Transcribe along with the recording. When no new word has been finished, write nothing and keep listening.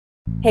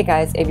Hey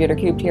guys,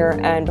 AviatorCubed here,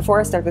 and before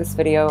I start this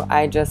video,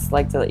 I'd just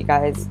like to let you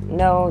guys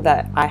know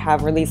that I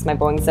have released my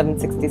Boeing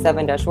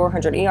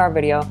 767-400ER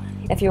video.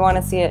 If you want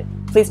to see it,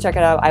 please check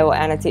it out. I will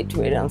annotate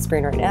to it on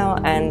screen right now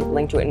and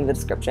link to it in the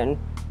description.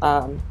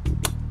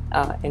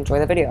 Enjoy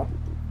the video.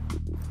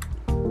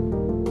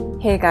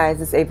 Hey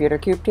guys, it's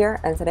AviatorCubed here,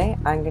 and today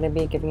I'm going to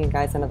be giving you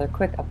guys another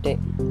quick update.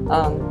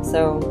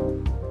 So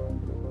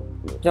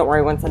don't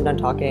worry, once I'm done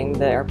talking,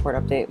 the airport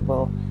update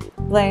will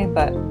play,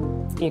 but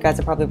you guys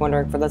are probably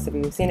wondering, for those of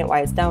you who've seen it,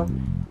 why it's down.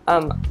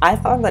 I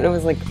thought that it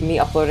was like me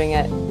uploading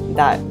it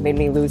that made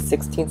me lose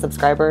 16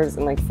 subscribers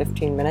in like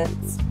 15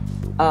 minutes.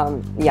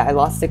 Yeah, I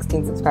lost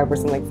 16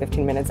 subscribers in like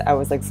 15 minutes. I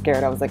was like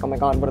scared. I was like, oh my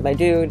god, what did I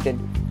do?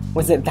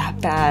 Was it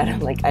that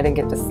bad? Like, I didn't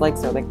get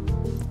dislikes or like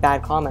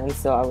bad comments,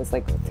 so I was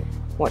like,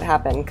 what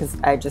happened? Because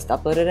I just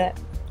uploaded it.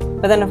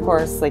 But then of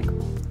course, like,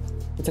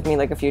 it took me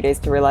like a few days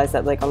to realize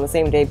that like on the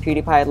same day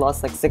PewDiePie had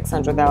lost like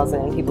 600,000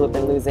 and people have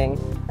been losing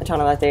a ton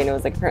on that day, and it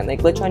was like apparently a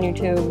glitch on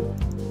YouTube.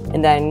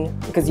 And then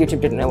because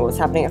YouTube didn't know what was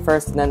happening at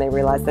first, and then they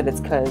realized that it's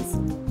because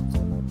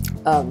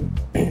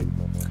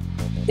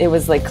it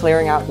was like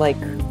clearing out like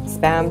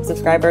spam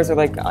subscribers or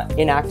like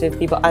inactive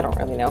people. I don't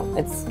really know,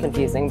 it's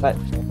confusing, but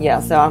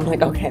yeah, so I'm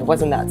like, okay, it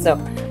wasn't that. So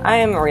I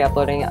am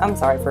re-uploading it. I'm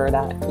sorry for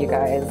that, you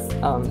guys.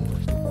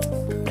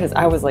 Because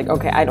I was like,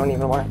 okay, I don't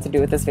even want to do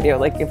with this video,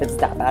 like if it's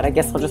that bad, I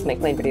guess I'll just make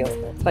plain videos.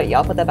 But yeah,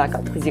 I'll put that back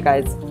up because you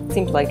guys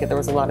seemed to like it. There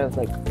was a lot of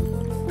like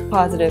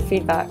positive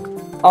feedback.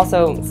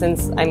 Also,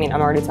 since I'm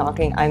already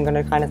talking, I'm going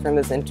to kind of turn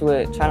this into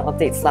a channel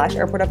update /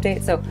 airport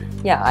update. So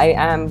yeah, I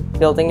am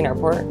building an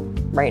airport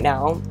right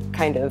now,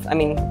 kind of.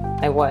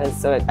 I was,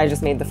 so I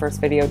just made the first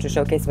video to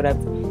showcase what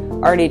I've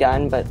already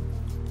done, but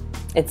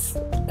it's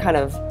kind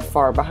of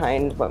far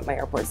behind what my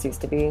airports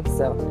used to be.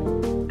 So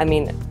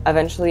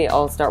eventually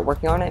I'll start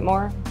working on it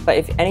more, but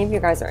if any of you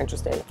guys are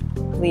interested,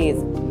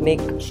 please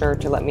make sure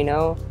to let me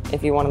know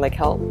if you want to like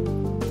help,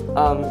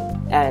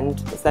 and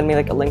send me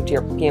like a link to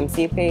your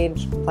PMC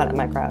page, Planet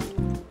Minecraft,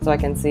 so I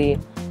can see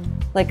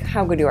like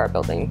how good you are at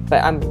building.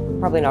 But I'm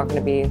probably not going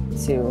to be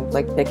too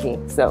like picky,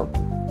 so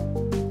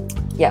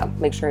yeah,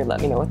 make sure you let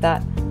me know with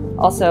that.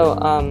 Also,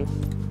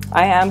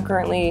 I am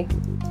currently,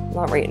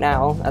 not right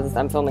now as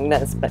I'm filming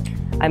this, but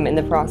I'm in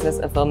the process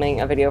of filming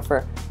a video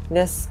for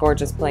this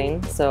gorgeous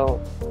plane, so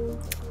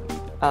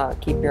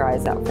keep your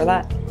eyes out for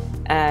that.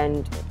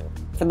 And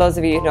for those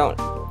of you who don't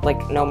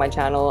like know my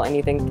channel and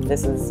you think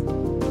this is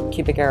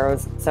Cubic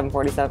Arrows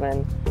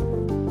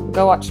 747,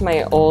 go watch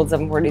my old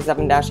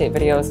 747-8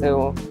 video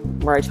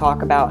where I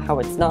talk about how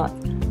it's not.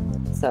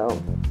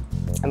 So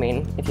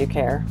if you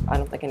care, I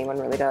don't think anyone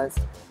really does,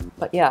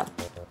 but yeah.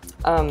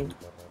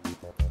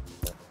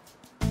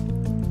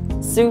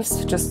 Zeus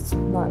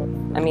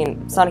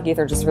Sonic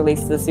Ether just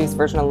released the Zeus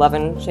version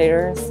 11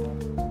 shaders.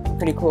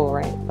 Pretty cool,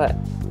 right? But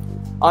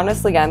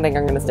honestly, I think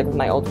I'm gonna stick with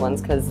my old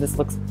ones because this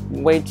looks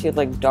way too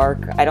like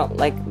dark. I don't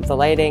like the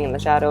lighting and the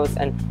shadows,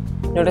 and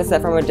notice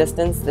that from a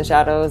distance the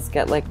shadows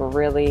get like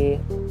really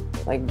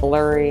like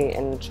blurry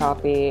and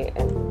choppy,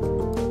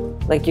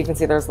 and like you can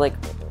see there's like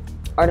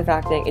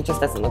artifacting. It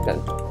just doesn't look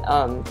good.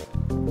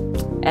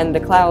 And the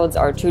clouds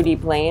are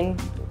 2D plane,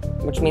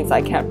 which means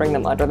I can't bring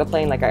them under the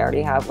plane like I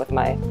already have with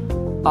my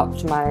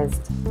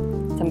optimized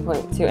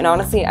 10.2. And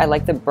honestly, I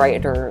like the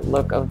brighter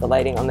look of the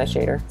lighting on this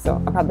shader, so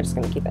I'm probably just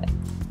going to keep it.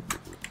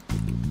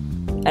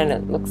 And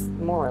it looks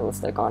more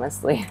realistic,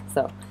 honestly,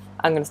 so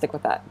I'm going to stick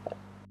with that. But,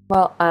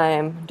 well,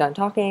 I'm done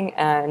talking,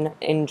 and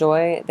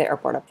enjoy the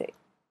airport update.